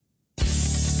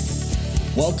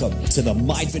Welcome to the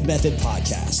MindFit Method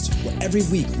podcast, where every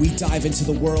week we dive into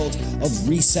the world of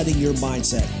resetting your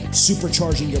mindset,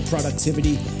 supercharging your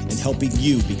productivity, and helping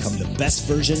you become the best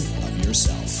version of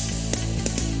yourself.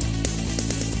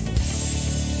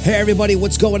 Hey everybody,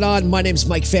 what's going on? My name's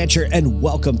Mike Fancher, and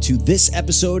welcome to this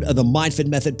episode of the MindFit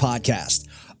Method podcast.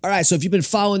 All right, so if you've been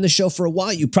following the show for a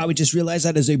while, you probably just realized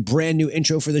that is a brand new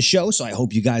intro for the show, so I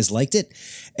hope you guys liked it.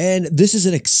 And this is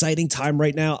an exciting time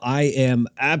right now. I am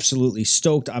absolutely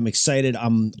stoked. I'm excited.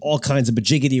 I'm all kinds of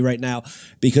bajiggity right now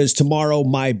because tomorrow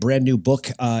my brand new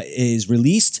book is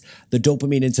released, The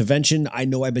Dopamine Intervention. I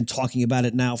know I've been talking about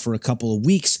it now for a couple of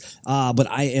weeks, but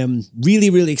I am really,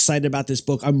 really excited about this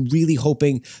book. I'm really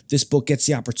hoping this book gets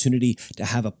the opportunity to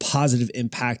have a positive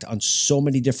impact on so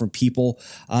many different people.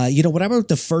 When I wrote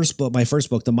my first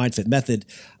book, The MindFit Method,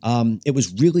 it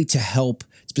was really to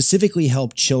specifically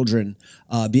help children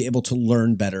be able to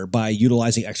learn better by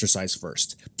utilizing exercise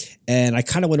first. And I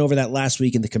kind of went over that last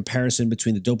week in the comparison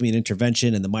between the dopamine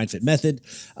intervention and the MindFit Method.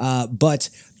 But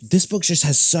this book just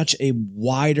has such a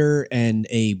wider and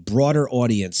a broader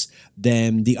audience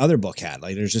than the other book had.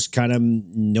 Like, there's just kind of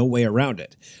no way around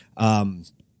it. I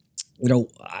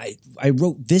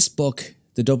wrote this book,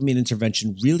 The Dopamine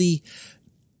Intervention, really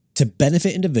to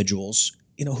benefit individuals,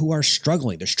 who are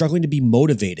struggling. They're struggling to be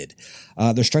motivated.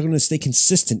 They're struggling to stay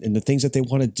consistent in the things that they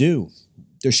want to do.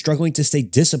 They're struggling to stay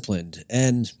disciplined.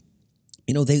 And,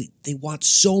 they want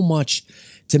so much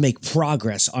to make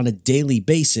progress on a daily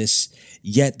basis,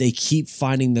 yet they keep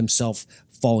finding themselves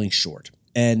falling short.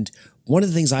 And one of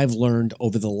the things I've learned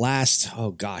over the last,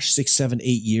 6, 7, 8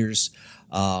 years,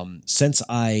 since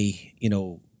I,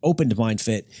 opened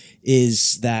MindFit,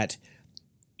 is that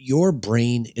your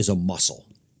brain is a muscle,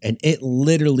 and it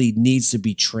literally needs to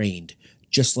be trained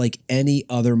just like any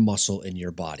other muscle in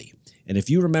your body. And if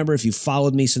you remember, if you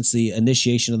followed me since the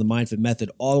initiation of the MindFit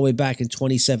Method all the way back in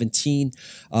 2017,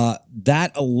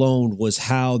 that alone was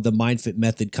how the MindFit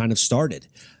Method kind of started.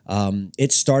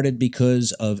 It started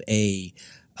because of a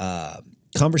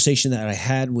conversation that I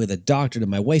had with a doctor, that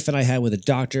my wife and I had with a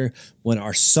doctor when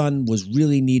our son was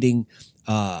really needing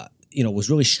was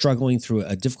really struggling through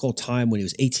a difficult time when he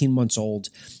was 18 months old.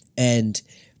 And,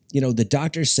 the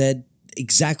doctor said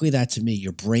exactly that to me.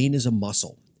 Your brain is a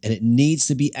muscle, and it needs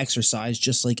to be exercised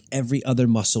just like every other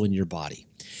muscle in your body.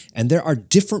 And there are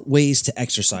different ways to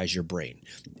exercise your brain.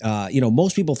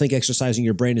 Most people think exercising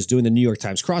your brain is doing the New York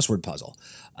Times crossword puzzle.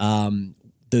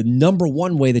 The number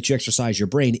one way that you exercise your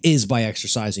brain is by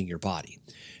exercising your body.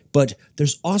 But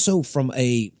there's also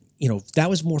that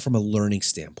was more from a learning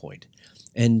standpoint.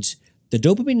 And the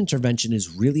dopamine intervention is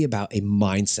really about a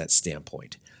mindset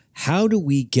standpoint. How do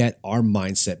we get our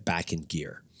mindset back in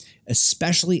gear,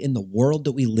 especially in the world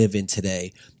that we live in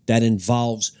today that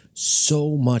involves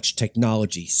so much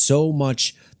technology, so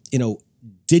much,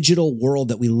 digital world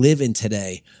that we live in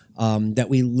today, that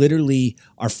we literally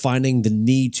are finding the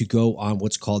need to go on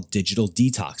what's called digital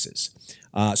detoxes.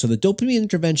 So the dopamine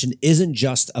intervention isn't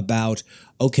just about,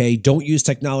 don't use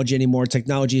technology anymore.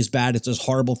 Technology is bad. It does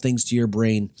horrible things to your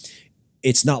brain.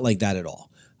 It's not like that at all.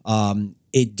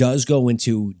 It does go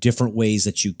into different ways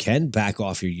that you can back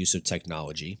off your use of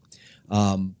technology.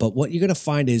 But what you're going to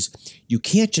find is you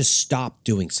can't just stop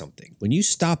doing something. When you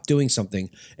stop doing something,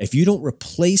 if you don't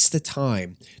replace the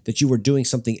time that you were doing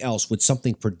something else with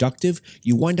something productive,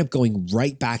 you wind up going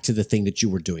right back to the thing that you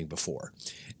were doing before.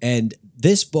 And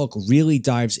this book really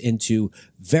dives into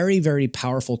very, very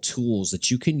powerful tools that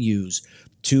you can use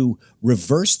to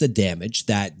reverse the damage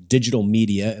that digital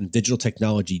media and digital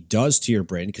technology does to your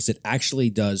brain, because it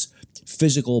actually does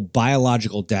physical,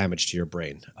 biological damage to your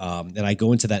brain. And I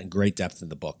go into that in great depth in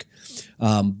the book.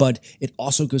 But it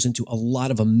also goes into a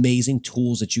lot of amazing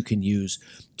tools that you can use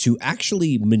to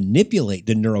actually manipulate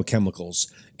the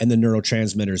neurochemicals and the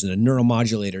neurotransmitters and the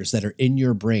neuromodulators that are in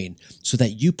your brain so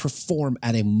that you perform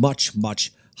at a much,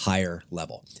 much higher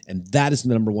level. And that is the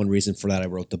number one reason for that I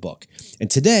wrote the book. And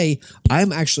today,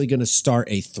 I'm actually going to start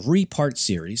a 3-part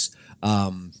series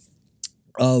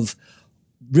of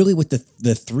really what the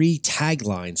 3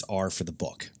 taglines are for the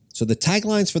book. So the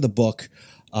taglines for the book,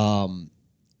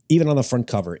 even on the front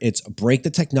cover, it's break the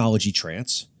technology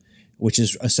trance, which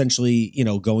is essentially,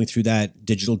 going through that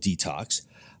digital detox,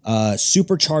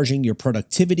 supercharging your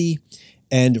productivity,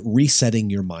 and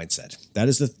resetting your mindset. That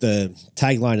is the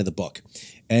tagline of the book.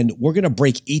 And we're going to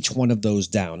break each one of those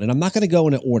down. And I'm not going to go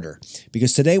in order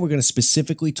because today we're going to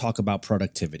specifically talk about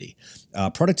productivity.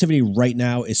 Productivity right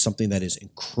now is something that is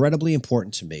incredibly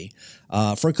important to me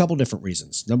for a couple different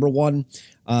reasons. Number one,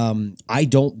 I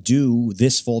don't do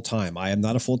this full time. I am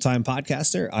not a full-time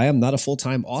podcaster. I am not a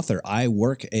full-time author. I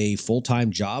work a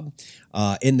full-time job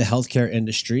in the healthcare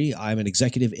industry. I'm an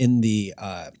executive in the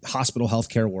hospital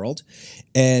healthcare world.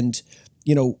 And,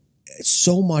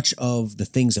 so much of the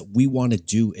things that we want to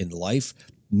do in life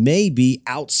may be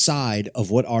outside of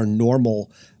what our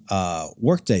normal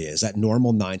workday is, that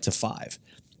normal 9 to 5.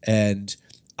 And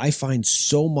I find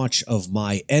so much of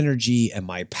my energy and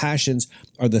my passions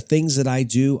are the things that I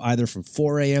do either from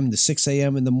 4 a.m. to 6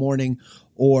 a.m. in the morning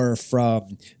or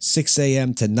from 6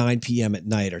 a.m. to 9 p.m. at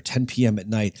night or 10 p.m. at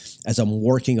night as I'm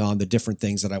working on the different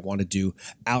things that I want to do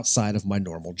outside of my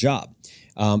normal job.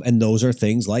 And those are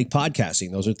things like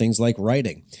podcasting. Those are things like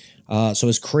writing. So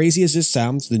as crazy as this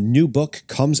sounds, the new book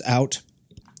comes out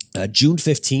June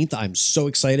 15th. I'm so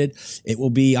excited.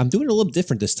 I'm doing it a little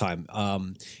different this time.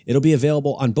 It'll be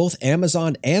available on both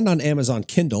Amazon and on Amazon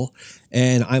Kindle.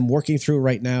 And I'm working through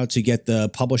right now to get the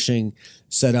publishing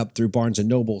set up through Barnes and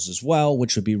Nobles as well,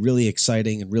 which would be really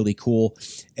exciting and really cool.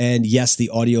 And yes, the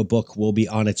audiobook will be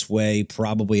on its way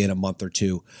probably in a month or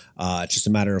two. It's just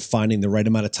a matter of finding the right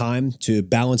amount of time to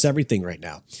balance everything right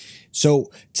now. So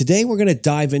today we're going to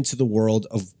dive into the world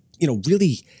of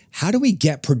really, how do we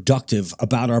get productive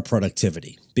about our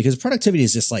productivity? Because productivity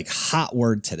is this hot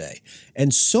word today.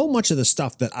 And so much of the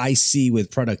stuff that I see with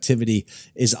productivity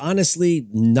is honestly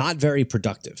not very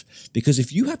productive. Because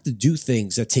if you have to do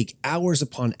things that take hours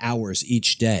upon hours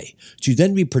each day to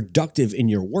then be productive in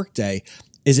your workday,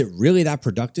 is it really that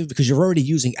productive? Because you're already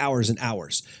using hours and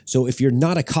hours. So if you're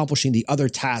not accomplishing the other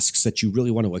tasks that you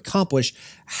really want to accomplish,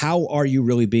 how are you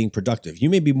really being productive? You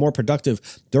may be more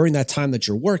productive during that time that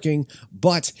you're working,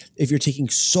 but if you're taking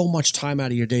so much time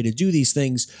out of your day to do these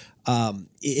things,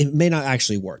 it may not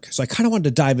actually work. So I kind of wanted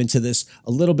to dive into this a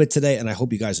little bit today, and I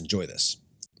hope you guys enjoy this.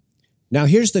 Now,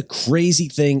 here's the crazy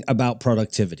thing about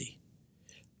productivity.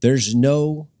 There's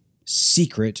no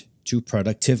secret to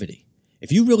productivity.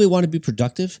 If you really want to be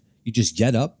productive, you just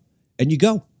get up and you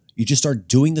go. You just start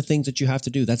doing the things that you have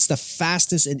to do. That's the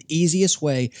fastest and easiest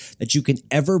way that you can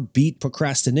ever beat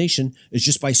procrastination, is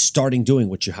just by starting doing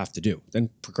what you have to do. Then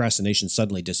procrastination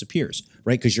suddenly disappears,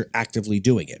 right? Because you're actively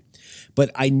doing it. But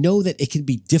I know that it can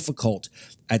be difficult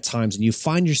at times, and you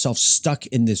find yourself stuck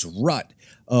in this rut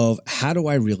of how do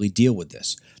I really deal with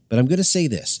this? But I'm going to say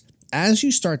this. As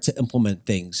you start to implement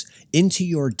things into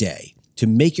your day to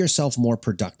make yourself more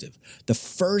productive, the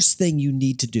first thing you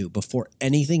need to do before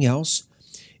anything else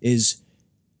is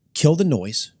kill the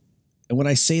noise. And when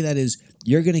I say that is,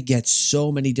 you're going to get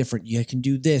so many different, you can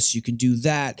do this, you can do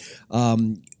that.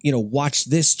 Watch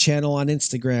this channel on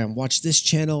Instagram, watch this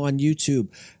channel on YouTube.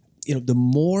 The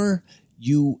more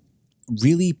you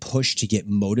really push to get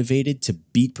motivated to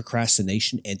beat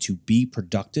procrastination and to be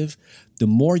productive, the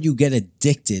more you get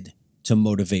addicted to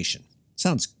motivation.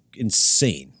 Sounds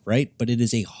insane, right? But it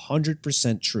is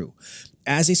 100% true.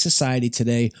 As a society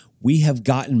today, we have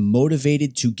gotten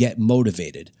motivated to get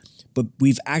motivated, but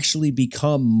we've actually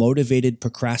become motivated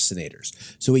procrastinators.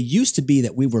 So it used to be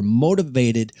that we were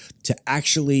motivated to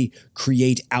actually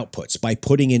create outputs by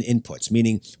putting in inputs,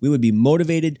 meaning we would be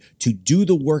motivated to do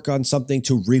the work on something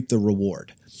to reap the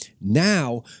reward.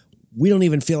 Now, we don't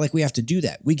even feel like we have to do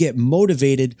that. We get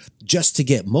motivated just to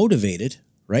get motivated,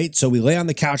 right? So we lay on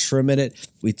the couch for a minute,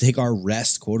 we take our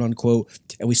rest, quote unquote,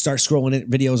 and we start scrolling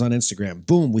videos on Instagram.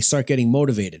 Boom, we start getting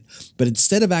motivated. But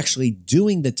instead of actually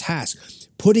doing the task,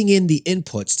 putting in the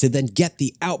inputs to then get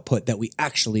the output that we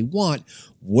actually want,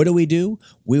 what do?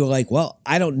 We were like, well,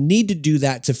 I don't need to do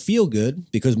that to feel good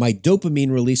because my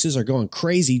dopamine releases are going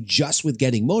crazy just with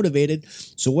getting motivated.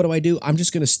 So what do? I'm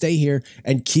just going to stay here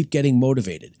and keep getting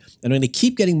motivated. And I'm going to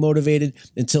keep getting motivated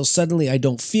until suddenly I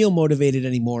don't feel motivated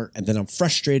anymore. And then I'm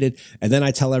frustrated. And then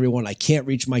I tell everyone I can't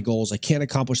reach my goals. I can't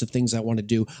accomplish the things I want to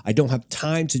do. I don't have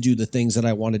time to do the things that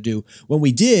I want to do. When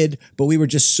we did, but we were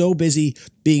just so busy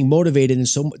being motivated and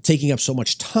so taking up so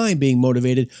much time being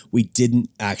motivated, we didn't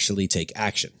actually take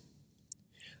action.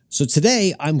 So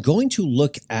today I'm going to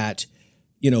look at,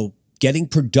 getting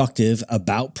productive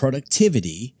about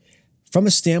productivity from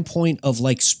a standpoint of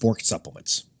like sport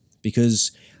supplements.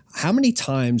 Because how many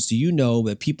times do you know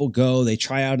that people go, they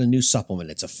try out a new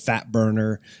supplement? It's a fat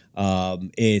burner.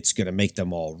 It's going to make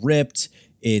them all ripped.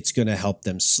 It's going to help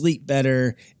them sleep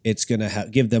better. It's going to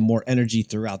give them more energy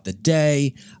throughout the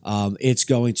day. It's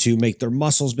going to make their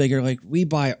muscles bigger. Like, we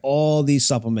buy all these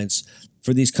supplements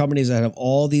for these companies that have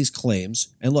all these claims.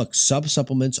 And look, some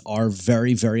supplements are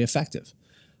very, very effective.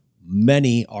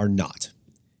 Many are not.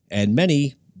 And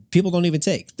many people don't even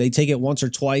take. They take it once or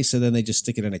twice and then they just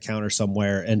stick it in a counter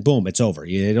somewhere and boom, it's over.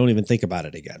 You don't even think about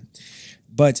it again.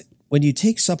 But when you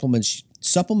take supplements,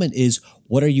 supplement is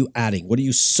what are you adding? What are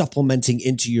you supplementing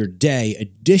into your day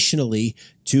additionally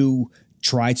to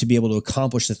try to be able to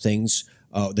accomplish the things,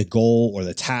 the goal or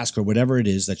the task or whatever it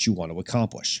is that you want to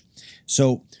accomplish.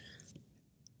 So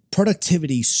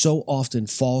productivity so often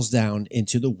falls down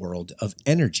into the world of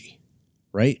energy,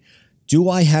 right? Do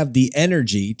I have the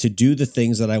energy to do the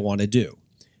things that I want to do?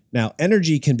 Now,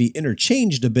 energy can be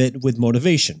interchanged a bit with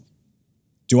motivation.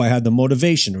 Do I have the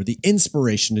motivation or the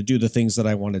inspiration to do the things that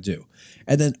I want to do?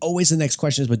 And then always the next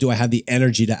question is, but do I have the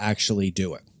energy to actually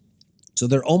do it? So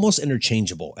they're almost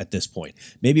interchangeable at this point.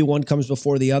 Maybe one comes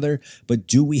before the other, but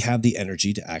do we have the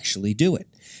energy to actually do it?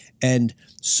 And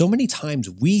so many times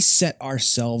we set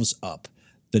ourselves up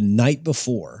the night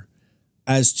before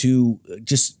as to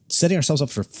just setting ourselves up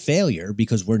for failure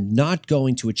because we're not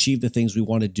going to achieve the things we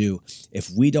want to do if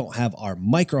we don't have our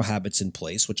micro habits in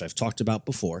place, which I've talked about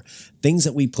before, things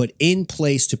that we put in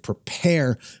place to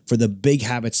prepare for the big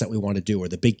habits that we want to do or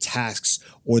the big tasks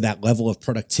or that level of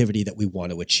productivity that we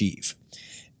want to achieve.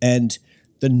 And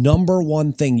the number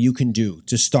one thing you can do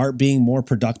to start being more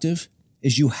productive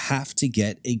is you have to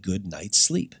get a good night's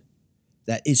sleep.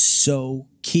 That is so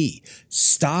key.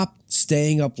 Stop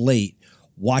staying up late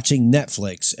watching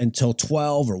Netflix until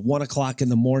 12 or 1 o'clock in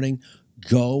the morning.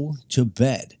 Go to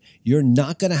bed. You're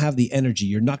not going to have the energy.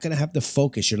 You're not going to have the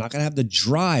focus. You're not going to have the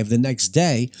drive the next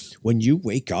day when you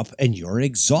wake up and you're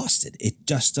exhausted. It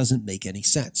just doesn't make any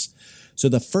sense. So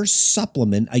the first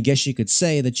supplement, I guess you could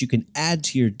say, that you can add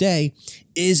to your day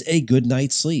is a good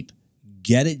night's sleep.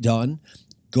 Get it done.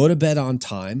 Go to bed on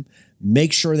time.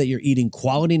 Make sure that you're eating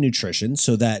quality nutrition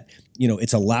so that,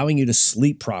 it's allowing you to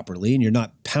sleep properly and you're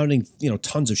not pounding,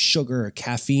 tons of sugar or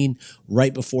caffeine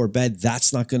right before bed.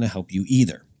 That's not going to help you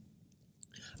either.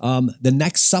 The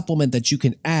next supplement that you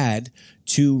can add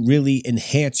to really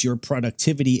enhance your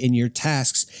productivity in your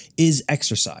tasks is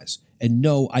exercise. And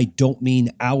no, I don't mean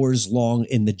hours long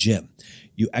in the gym.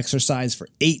 You exercise for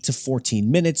 8 to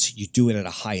 14 minutes. You do it at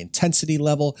a high intensity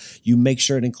level. You make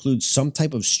sure it includes some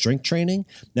type of strength training.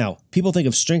 Now, people think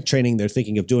of strength training, they're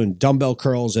thinking of doing dumbbell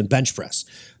curls and bench press.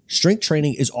 Strength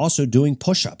training is also doing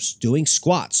push-ups, doing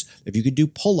squats. If you could do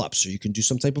pull-ups or you can do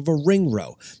some type of a ring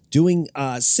row, doing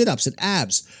sit-ups and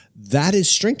abs, that is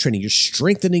strength training. You're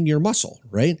strengthening your muscle,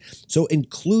 right? So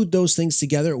include those things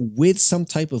together with some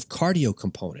type of cardio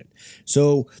component.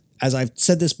 So as I've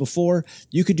said this before,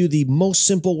 you could do the most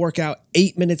simple workout,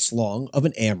 8 minutes long of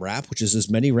an AMRAP, which is as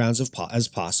many rounds as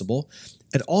possible.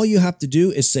 And all you have to do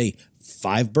is say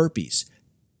 5 burpees,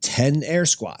 10 air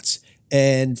squats,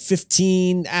 and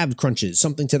 15 ab crunches,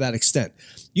 something to that extent.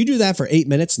 You do that for 8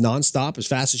 minutes nonstop as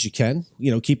fast as you can,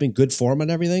 keeping good form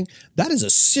and everything. That is a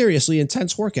seriously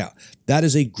intense workout. That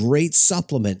is a great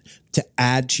supplement to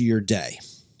add to your day.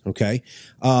 Okay.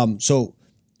 So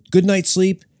good night's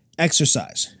sleep,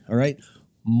 exercise. All right.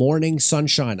 Morning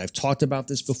sunshine. I've talked about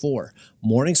this before.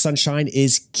 Morning sunshine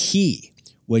is key.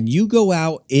 When you go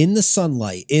out in the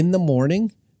sunlight in the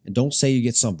morning, and don't say you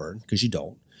get sunburned because you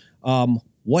don't,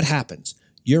 what happens?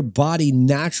 Your body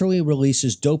naturally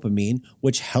releases dopamine,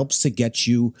 which helps to get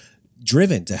you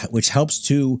driven, which helps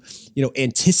to,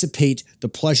 anticipate the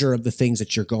pleasure of the things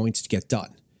that you're going to get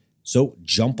done. So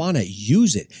jump on it,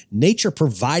 use it. Nature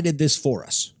provided this for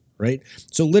us, right?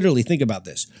 So literally think about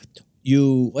this.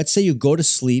 Let's say you go to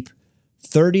sleep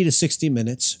 30 to 60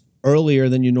 minutes earlier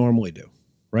than you normally do,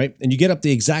 right? And you get up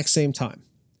the exact same time.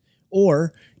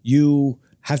 Or you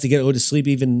have to go to sleep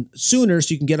even sooner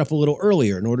so you can get up a little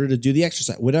earlier in order to do the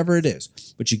exercise, whatever it is.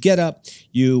 But you get up,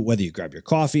 whether you grab your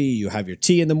coffee, you have your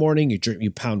tea in the morning,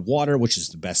 you pound water, which is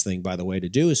the best thing, by the way, to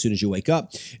do as soon as you wake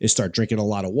up, is start drinking a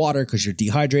lot of water because you're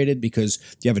dehydrated because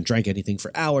you haven't drank anything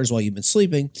for hours while you've been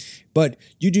sleeping. But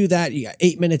you do that, you got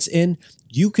 8 minutes in,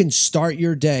 you can start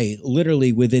your day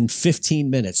literally within 15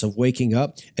 minutes of waking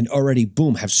up and already,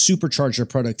 boom, have supercharged your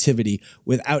productivity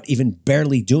without even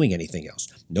barely doing anything else.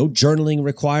 No journaling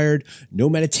required, no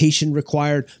meditation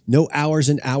required, no hours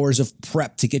and hours of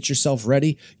prep to get yourself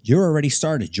ready. You're already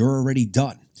started. You're already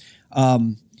done.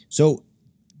 So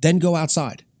then go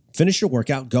outside. Finish your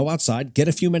workout, go outside, get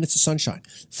a few minutes of sunshine,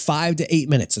 5 to 8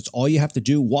 minutes. That's all you have to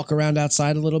do. Walk around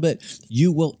outside a little bit.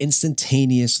 You will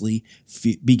instantaneously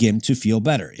begin to feel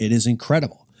better. It is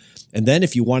incredible. And then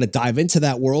if you want to dive into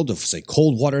that world of, say,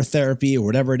 cold water therapy or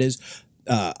whatever it is,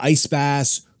 ice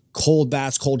baths,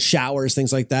 cold showers,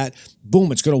 things like that,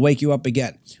 boom, it's going to wake you up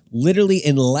again. Literally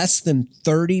in less than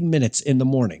 30 minutes in the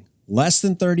morning, less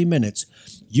than 30 minutes,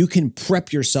 you can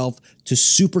prep yourself to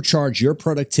supercharge your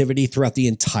productivity throughout the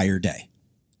entire day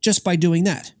just by doing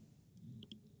that.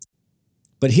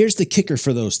 But here's the kicker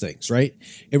for those things, right?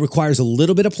 It requires a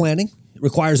little bit of planning. It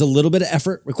requires a little bit of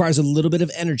effort, requires a little bit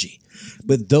of energy.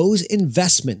 But those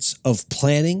investments of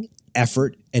planning,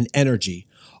 effort, and energy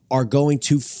are going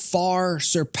to far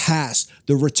surpass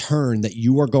the return that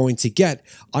you are going to get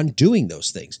on doing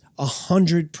those things,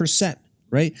 100%.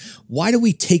 Right? Why do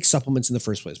we take supplements in the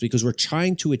first place? Because we're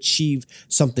trying to achieve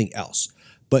something else.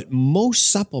 But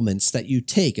most supplements that you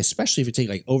take, especially if you take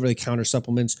like over-the-counter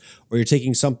supplements, or you're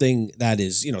taking something that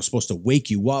is, supposed to wake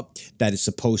you up, that is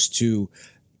supposed to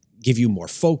give you more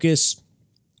focus,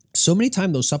 so many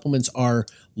times those supplements are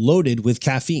loaded with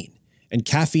caffeine. And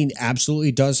caffeine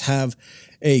absolutely does have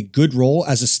a good role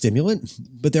as a stimulant,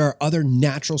 but there are other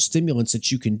natural stimulants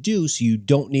that you can do so you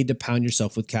don't need to pound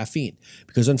yourself with caffeine.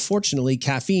 Because unfortunately,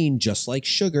 caffeine, just like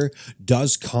sugar,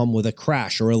 does come with a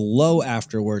crash or a low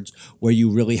afterwards where you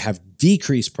really have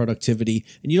decreased productivity,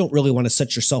 and you don't really want to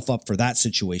set yourself up for that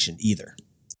situation either.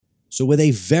 So with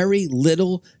a very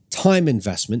little time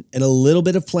investment and a little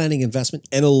bit of planning investment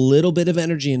and a little bit of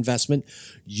energy investment,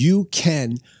 you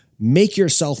can make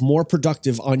yourself more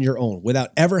productive on your own without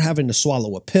ever having to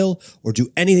swallow a pill or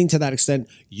do anything to that extent.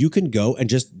 You can go and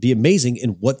just be amazing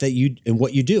in what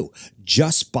you do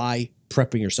just by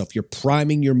prepping yourself. You're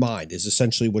priming your mind is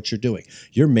essentially what you're doing.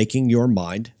 You're making your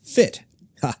mind fit.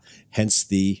 Hence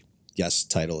the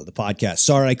title of the podcast.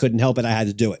 Sorry, I couldn't help it. I had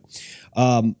to do it.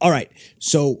 All right.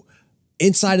 So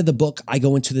inside of the book, I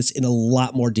go into this in a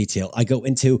lot more detail. I go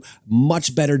into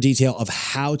much better detail of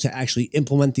how to actually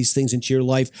implement these things into your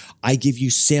life. I give you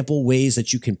sample ways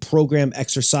that you can program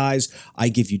exercise. I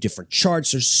give you different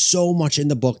charts. There's so much in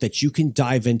the book that you can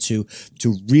dive into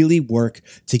to really work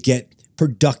to get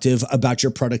productive about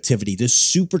your productivity, to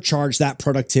supercharge that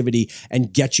productivity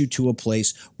and get you to a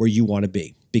place where you want to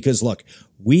be. Because look,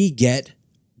 we get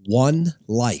one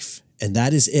life, and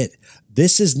that is it.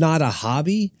 This is not a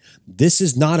hobby. This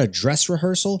is not a dress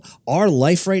rehearsal. Our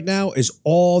life right now is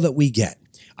all that we get.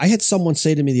 I had someone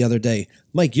say to me the other day,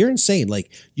 Mike, you're insane.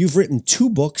 Like, you've written 2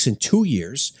 books in 2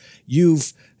 years. You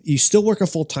still work a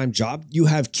full-time job. You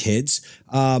have kids.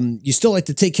 You still like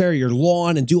to take care of your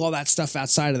lawn and do all that stuff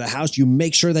outside of the house. You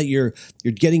make sure that you're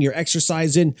getting your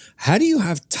exercise in. How do you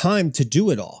have time to do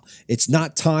it all? It's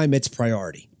not time, it's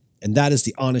priority. And that is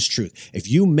the honest truth. If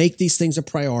you make these things a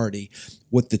priority,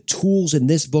 what the tools in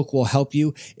this book will help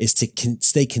you is to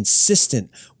stay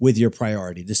consistent with your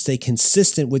priority, to stay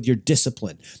consistent with your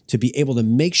discipline, to be able to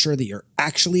make sure that you're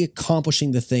actually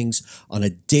accomplishing the things on a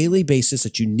daily basis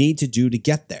that you need to do to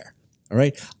get there. All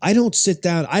right. I don't sit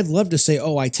down. I'd love to say,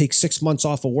 I take 6 months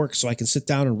off of work so I can sit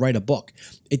down and write a book.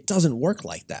 It doesn't work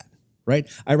like that. Right?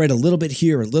 I write a little bit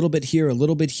here, a little bit here, a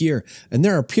little bit here. And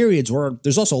there are periods where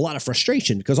there's also a lot of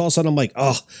frustration because all of a sudden I'm like,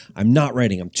 I'm not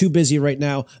writing. I'm too busy right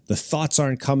now. The thoughts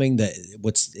aren't coming.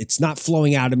 It's not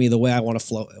flowing out of me the way I want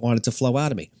it to flow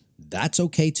out of me. That's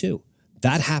okay too.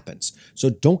 That happens.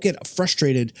 So don't get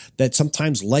frustrated that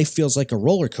sometimes life feels like a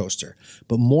roller coaster.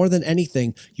 But more than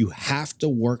anything, you have to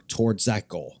work towards that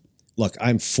goal. Look,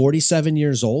 I'm 47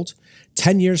 years old.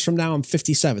 10 years from now, I'm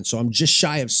 57. So I'm just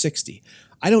shy of 60.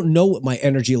 I don't know what my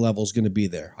energy level is going to be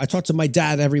there. I talk to my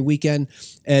dad every weekend,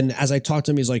 and as I talk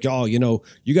to him, he's like, you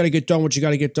got to get done what you got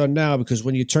to get done now, because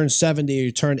when you turn 70 or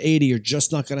you turn 80, you're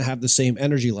just not going to have the same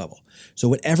energy level. So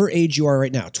whatever age you are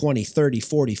right now, 20, 30,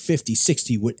 40, 50,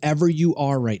 60, whatever you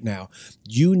are right now,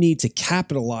 you need to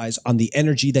capitalize on the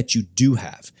energy that you do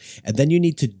have. And then you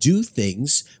need to do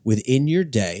things within your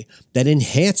day that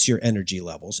enhance your energy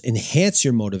levels, enhance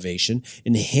your motivation,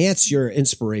 enhance your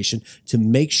inspiration to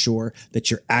make sure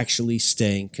that you're actually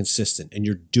staying consistent and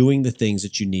you're doing the things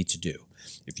that you need to do.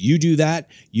 If you do that,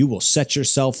 you will set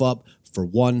yourself up for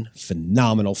one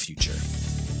phenomenal future.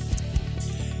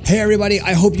 Hey everybody,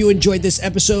 I hope you enjoyed this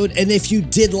episode, and if you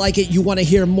did like it, you want to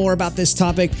hear more about this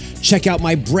topic, check out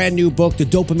my brand new book, The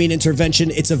Dopamine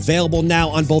Intervention. It's available now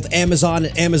on both Amazon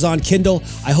and Amazon Kindle.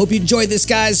 I hope you enjoyed this,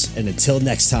 guys, and until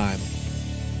next time.